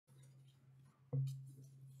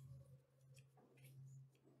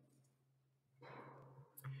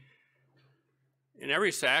In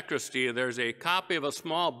every sacristy, there's a copy of a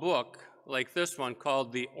small book like this one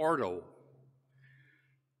called the Ordo,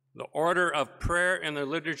 the Order of Prayer in the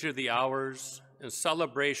Liturgy of the Hours and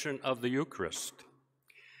Celebration of the Eucharist.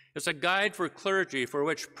 It's a guide for clergy for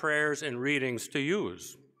which prayers and readings to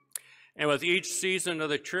use. And with each season of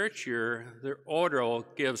the church year, the Ordo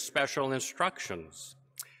gives special instructions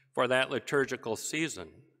for that liturgical season.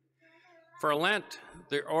 For Lent,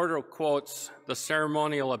 the Ordo quotes the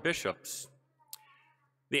ceremonial of bishops.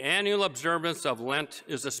 The annual observance of Lent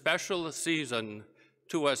is a special season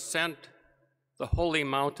to ascend the holy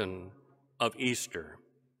mountain of Easter.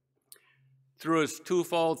 Through its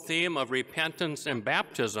twofold theme of repentance and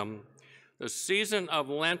baptism, the season of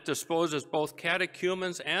Lent disposes both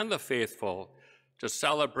catechumens and the faithful to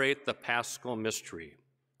celebrate the Paschal mystery.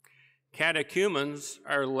 Catechumens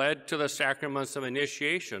are led to the sacraments of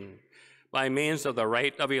initiation by means of the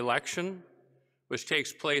rite of election, which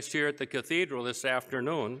takes place here at the cathedral this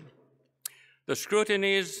afternoon, the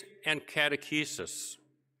scrutinies and catechesis.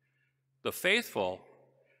 The faithful,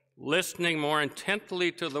 listening more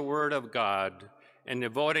intently to the word of God and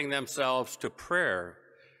devoting themselves to prayer,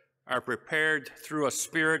 are prepared through a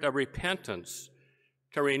spirit of repentance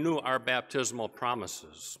to renew our baptismal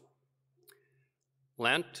promises.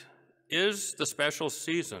 Lent is the special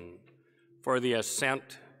season for the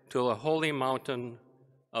ascent to the holy mountain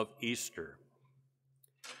of Easter.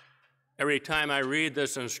 Every time I read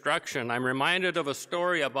this instruction, I'm reminded of a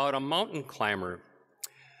story about a mountain climber,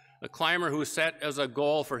 a climber who set as a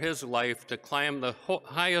goal for his life to climb the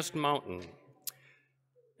highest mountain.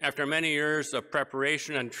 After many years of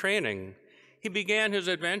preparation and training, he began his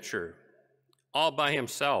adventure all by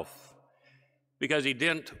himself because he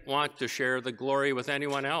didn't want to share the glory with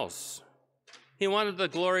anyone else. He wanted the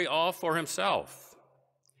glory all for himself.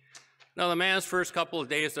 Now, the man's first couple of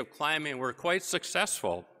days of climbing were quite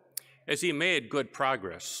successful as he made good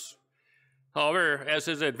progress. However, as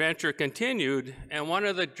his adventure continued and one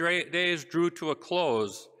of the days drew to a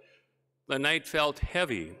close, the night felt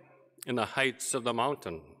heavy in the heights of the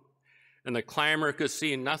mountain, and the climber could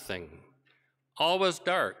see nothing. All was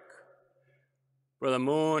dark, for the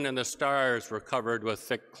moon and the stars were covered with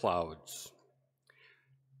thick clouds.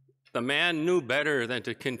 The man knew better than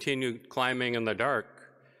to continue climbing in the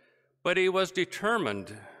dark, but he was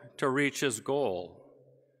determined to reach his goal.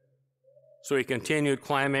 So he continued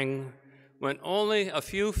climbing. When only a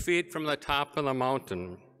few feet from the top of the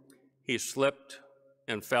mountain, he slipped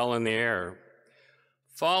and fell in the air,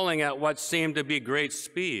 falling at what seemed to be great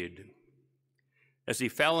speed. As he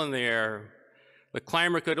fell in the air, the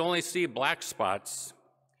climber could only see black spots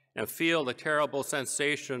and feel the terrible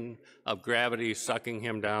sensation of gravity sucking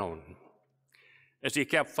him down. As he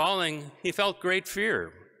kept falling, he felt great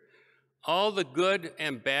fear. All the good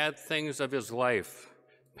and bad things of his life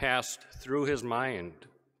passed through his mind.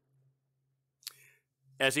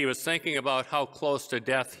 As he was thinking about how close to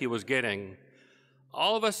death he was getting,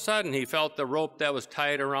 all of a sudden he felt the rope that was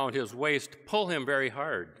tied around his waist pull him very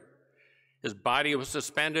hard. His body was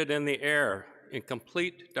suspended in the air in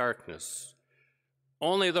complete darkness.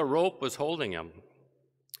 Only the rope was holding him.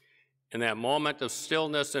 In that moment of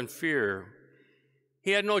stillness and fear,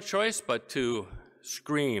 he had no choice but to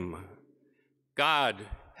scream, "God,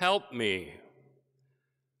 help me."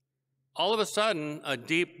 All of a sudden, a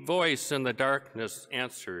deep voice in the darkness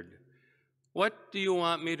answered, "What do you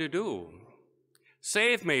want me to do?"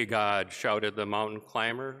 "Save me, God," shouted the mountain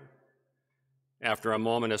climber. After a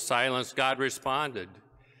moment of silence, God responded,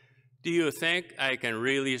 "Do you think I can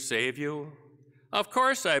really save you?" "Of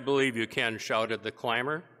course I believe you can," shouted the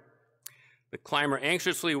climber. The climber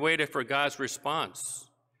anxiously waited for God's response.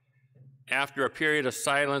 After a period of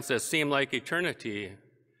silence that seemed like eternity,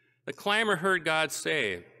 the climber heard God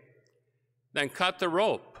say, "Then cut the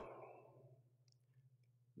rope."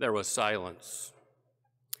 There was silence.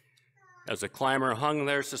 As the climber hung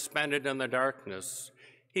there suspended in the darkness,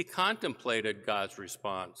 he contemplated God's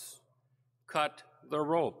response, "Cut the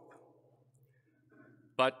rope."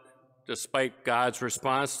 But despite God's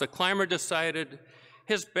response, the climber decided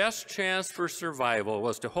his best chance for survival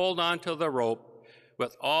was to hold on to the rope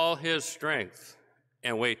with all his strength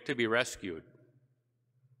and wait to be rescued.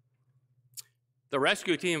 The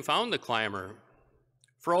rescue team found the climber,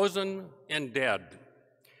 frozen and dead,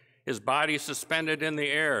 his body suspended in the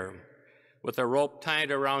air with a rope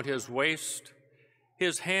tied around his waist,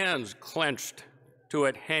 his hands clenched to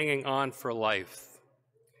it, hanging on for life.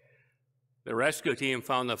 The rescue team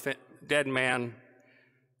found the dead man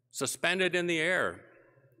suspended in the air,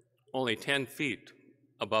 only 10 feet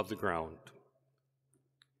above the ground.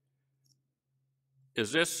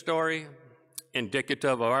 Is this story indicative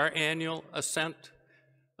of our annual ascent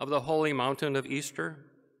of the holy mountain of Easter?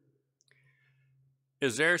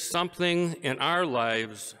 Is there something in our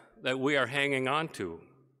lives that we are hanging on to?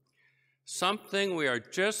 Something we are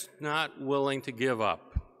just not willing to give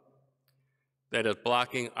up that is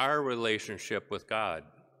blocking our relationship with God?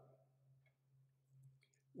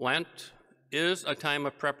 Lent is a time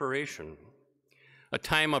of preparation, a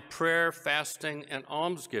time of prayer, fasting, and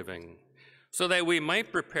almsgiving, so that we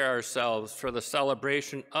might prepare ourselves for the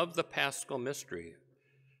celebration of the Paschal mystery,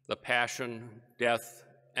 the passion, death,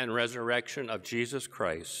 and resurrection of Jesus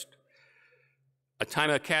Christ. A time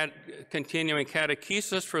of continuing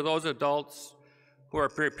catechesis for those adults who are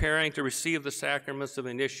preparing to receive the sacraments of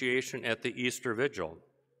initiation at the Easter Vigil.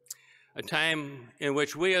 A time in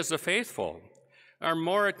which we as the faithful are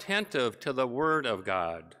more attentive to the Word of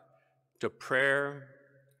God, to prayer,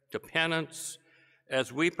 to penance,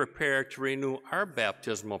 as we prepare to renew our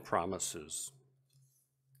baptismal promises.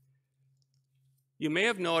 You may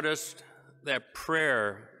have noticed that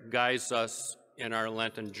prayer guides us in our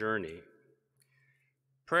Lenten journey.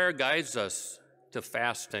 Prayer guides us to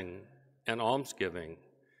fasting and almsgiving.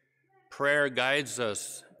 Prayer guides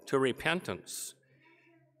us to repentance,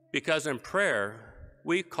 because in prayer,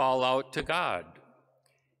 we call out to God.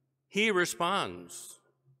 He responds,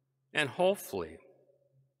 and hopefully,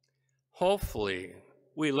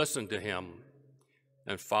 we listen to him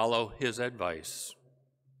and follow his advice.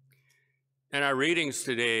 In our readings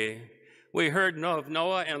today, we heard of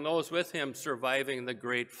Noah and those with him surviving the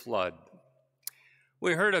great flood.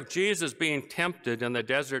 We heard of Jesus being tempted in the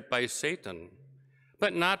desert by Satan,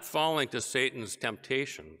 but not falling to Satan's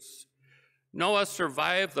temptations. Noah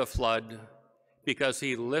survived the flood because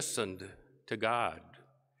he listened to God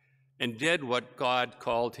and did what God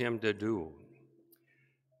called him to do.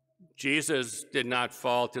 Jesus did not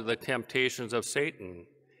fall to the temptations of Satan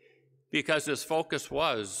because his focus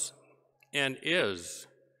was and is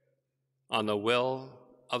on the will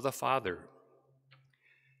of the Father.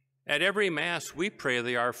 At every Mass, we pray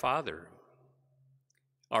the Our Father.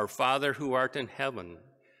 Our Father who art in heaven,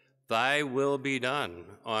 thy will be done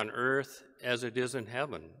on earth as it is in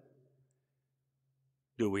heaven.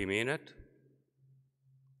 Do we mean it?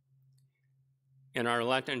 In our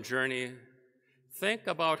Lenten journey, think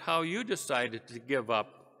about how you decided to give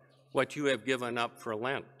up what you have given up for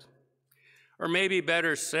Lent. Or maybe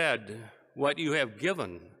better said, what you have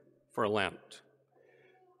given for Lent.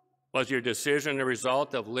 Was your decision a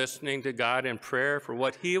result of listening to God in prayer for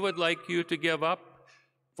what he would like you to give up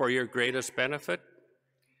for your greatest benefit?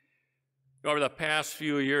 Over the past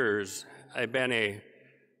few years, I've been a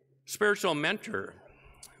spiritual mentor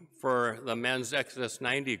for the men's Exodus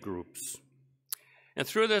 90 groups. And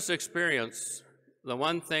through this experience, the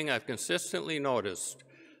one thing I've consistently noticed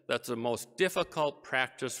that's the most difficult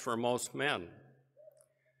practice for most men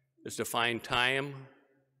is to find time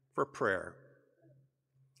for prayer.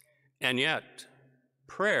 And yet,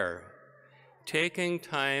 prayer, taking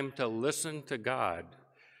time to listen to God,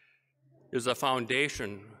 is a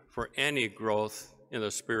foundation for any growth in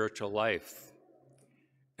the spiritual life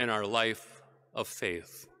and our life of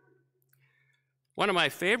faith. One of my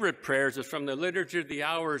favorite prayers is from the Liturgy of the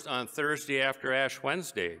Hours on Thursday after Ash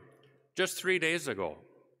Wednesday, just 3 days ago.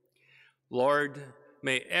 Lord,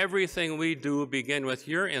 may everything we do begin with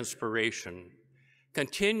your inspiration,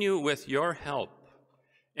 continue with your help,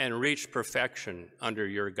 and reach perfection under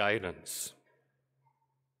your guidance.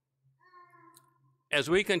 As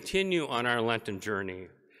we continue on our Lenten journey,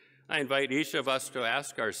 I invite each of us to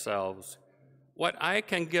ask ourselves what I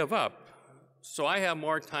can give up so I have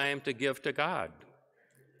more time to give to God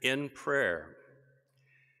in prayer.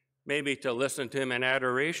 Maybe to listen to him in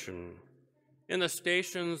adoration, in the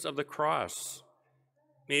Stations of the Cross,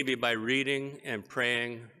 maybe by reading and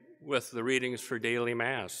praying with the readings for daily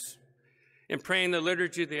Mass, in praying the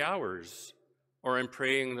Liturgy of the Hours, or in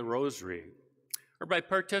praying the Rosary, or by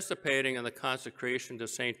participating in the consecration to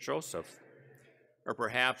St. Joseph, or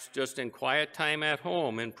perhaps just in quiet time at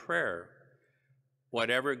home in prayer,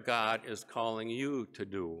 whatever God is calling you to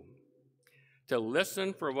do. To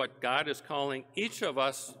listen for what God is calling each of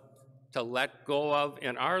us to let go of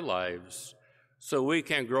in our lives so we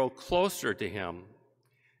can grow closer to him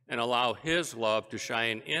and allow his love to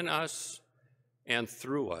shine in us and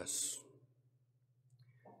through us.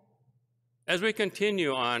 As we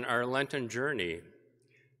continue on our Lenten journey,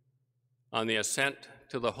 on the ascent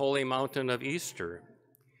to the holy mountain of Easter,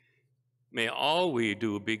 may all we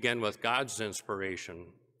do begin with God's inspiration,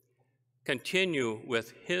 continue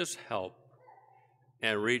with his help,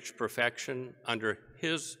 and reach perfection under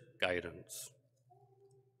his guidance.